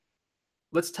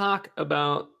let's talk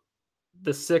about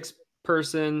the 6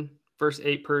 person versus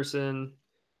 8 person,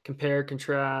 compare,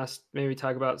 contrast, maybe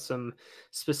talk about some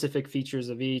specific features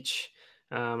of each,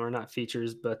 or not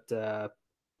features, but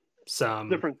some,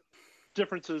 Different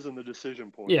differences in the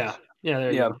decision yeah, points. yeah,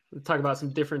 there you Yeah. go. Let's talk about some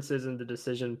differences in the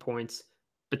decision points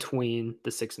between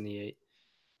the 6 and the 8.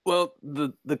 Well,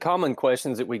 the common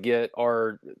questions that we get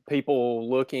are people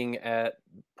looking at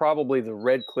probably the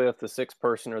Red Cliff, the 6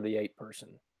 person, or the 8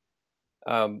 person.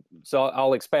 So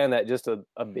I'll expand that just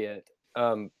a bit.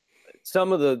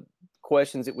 Some of the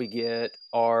questions that we get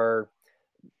are,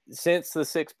 since the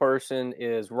 6 person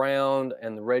is round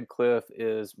and the Red Cliff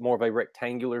is more of a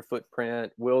rectangular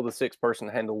footprint, will the 6 person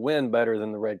handle wind better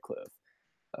than the Red Cliff?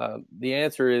 The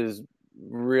answer is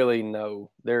really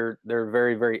no. They're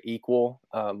very very equal.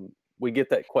 We get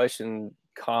that question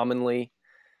commonly.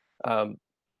 Um,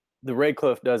 the Red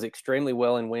Cliff does extremely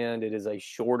well in wind. It is a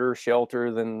shorter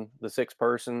shelter than the 6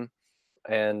 person,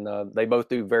 and they both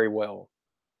do very well.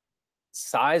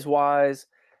 Size wise,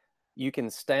 you can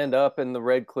stand up in the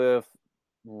Red Cliff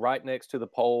right next to the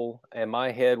pole, and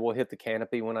my head will hit the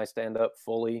canopy when I stand up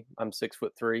fully. I'm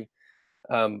 6'3".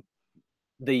 Um,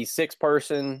 the 6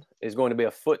 person is going to be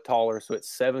a foot taller, so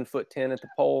it's 7'10" at the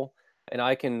pole, and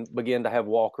I can begin to have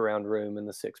walk around room in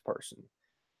the 6 person.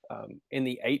 In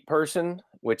the 8 person,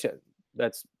 which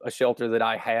that's a shelter that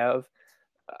I have,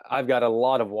 I've got a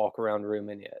lot of walk around room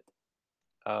in it.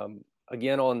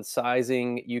 Again, on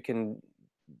sizing, you can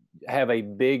have a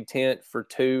big tent for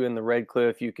two in the Red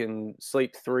Cliff. You can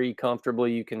sleep three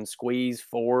comfortably. You can squeeze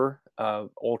four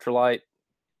ultralight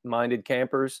minded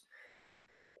campers.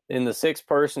 In the 6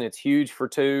 person, it's huge for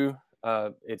two.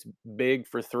 It's big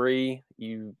for three.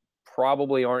 You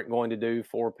probably aren't going to do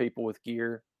four people with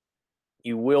gear.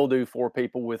 You will do four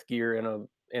people with gear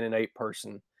in an 8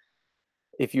 person.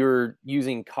 If you're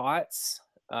using cots,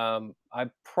 I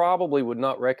probably would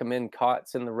not recommend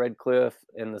cots in the Red Cliff.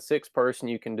 In the 6 person,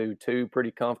 you can do two pretty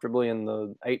comfortably. In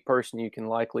the 8 person, you can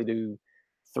likely do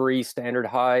three standard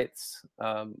heights.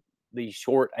 The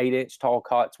short 8-inch tall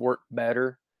cots work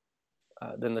better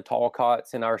than the tall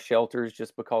cots in our shelters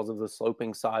just because of the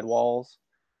sloping sidewalls.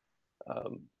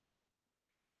 Um,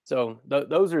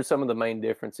 those are some of the main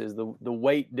differences. The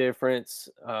weight difference,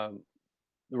 the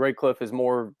Red Cliff is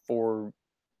more for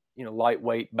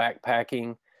lightweight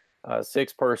backpacking.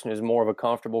 6 person is more of a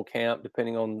comfortable camp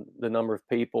depending on the number of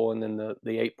people, and then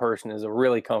the 8 person is a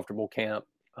really comfortable camp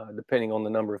depending on the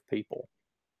number of people.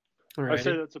 I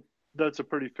say Alrighty. that's a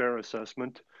pretty fair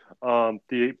assessment. The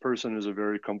 8 person is a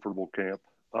very comfortable camp.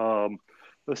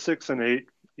 The 6 and 8,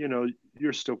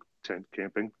 you're still tent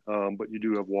camping, but you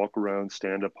do have walk around,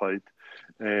 stand up height,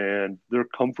 and they're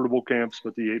comfortable camps.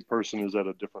 But the 8 person is at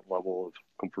a different level of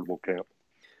comfortable camp.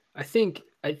 I think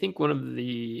one of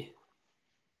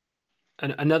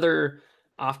another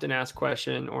often asked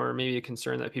question, or maybe a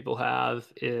concern that people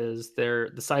have, is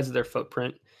the size of their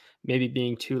footprint maybe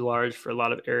being too large for a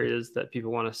lot of areas that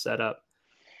people want to set up.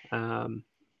 Um,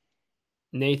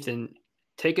 Nathan,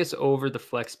 take us over the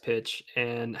flex pitch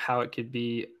and how it could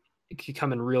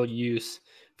come in real use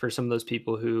for some of those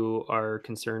people who are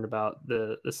concerned about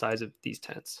the size of these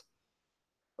tents.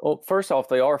 Well, first off,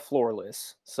 they are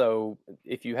floorless. So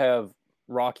if you have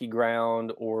rocky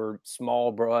ground or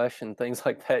small brush and things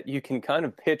like that, you can kind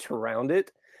of pitch around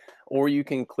it, or you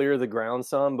can clear the ground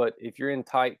some. But if you're in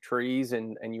tight trees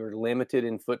and you're limited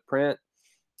in footprint,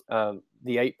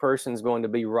 the 8 person is going to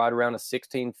be right around a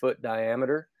 16-foot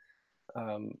diameter.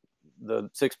 Um, the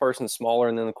 6 person is smaller,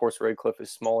 and then of course Red Cliff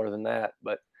is smaller than that.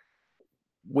 But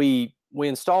we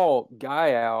install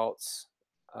guy outs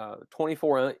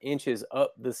 24 inches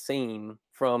up the seam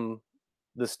from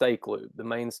the stake loop, the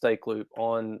main stake loop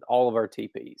on all of our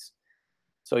TPs.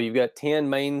 So you've got 10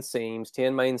 main seams,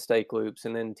 10 main stake loops,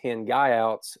 and then 10 guy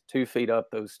outs 2 feet up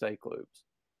those stake loops.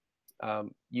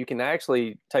 You can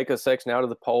actually take a section out of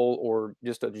the pole or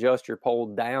just adjust your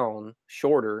pole down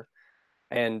shorter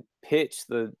and pitch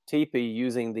the teepee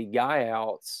using the guy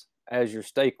outs as your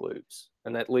stake loops.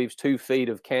 And that leaves 2 feet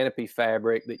of canopy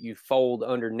fabric that you fold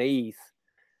underneath.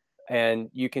 And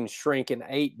you can shrink an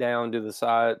 8 down to the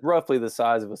size, roughly the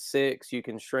size of a 6. You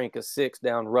can shrink a 6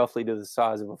 down roughly to the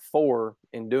size of a 4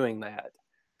 in doing that.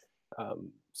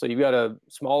 So you've got a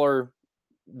smaller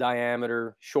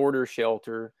diameter, shorter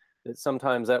shelter that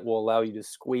sometimes that will allow you to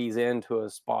squeeze into a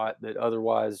spot that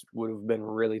otherwise would have been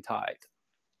really tight.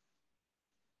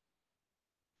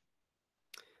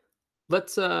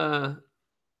 Let's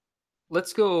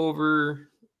go over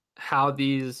how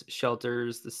these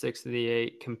shelters, the 6 and the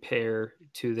 8, compare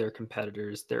to their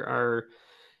competitors. There are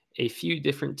a few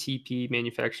different TP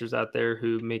manufacturers out there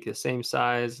who make the same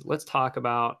size. Let's talk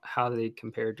about how they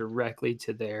compare directly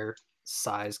to their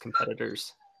size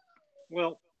competitors.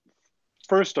 Well,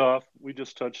 first off, we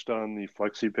just touched on the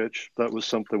flexi pitch. That was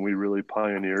something we really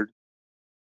pioneered.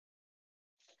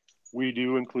 We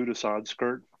do include a sod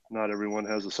skirt. Not everyone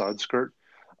has a sod skirt.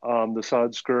 The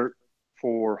sod skirt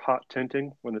for hot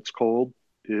tenting when it's cold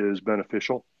is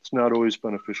beneficial. It's not always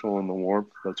beneficial in the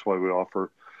warmth. That's why we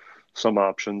offer some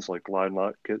options like line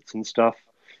lock kits and stuff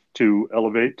to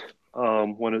elevate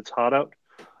when it's hot out.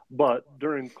 But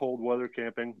during cold weather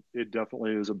camping, it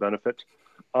definitely is a benefit.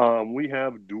 We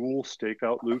have dual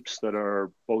stakeout loops that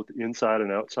are both inside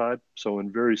and outside. So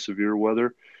in very severe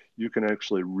weather, you can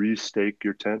actually restake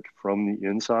your tent from the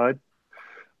inside.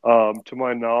 To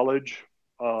my knowledge,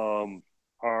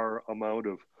 our amount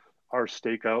of our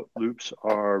stakeout loops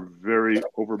are very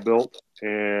overbuilt,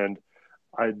 and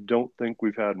I don't think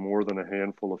we've had more than a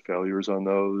handful of failures on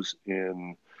those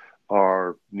in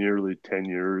our nearly 10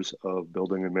 years of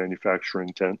building and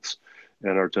manufacturing tents.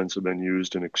 And our tents have been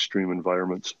used in extreme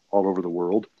environments all over the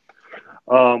world.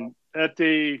 At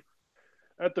the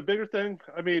bigger thing,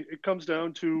 I mean, it comes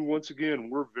down to, once again,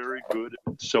 we're very good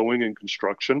at sewing and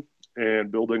construction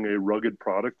and building a rugged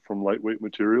product from lightweight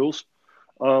materials.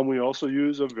 We also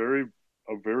use a very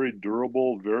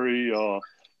durable, very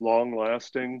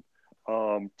long-lasting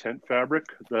tent fabric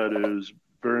that is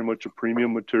very much a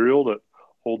premium material that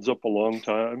holds up a long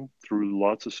time through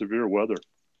lots of severe weather.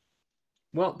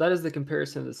 Well, that is the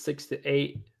comparison of the 6 to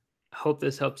 8. I hope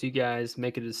this helps you guys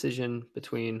make a decision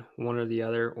between one or the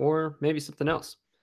other, or maybe something else.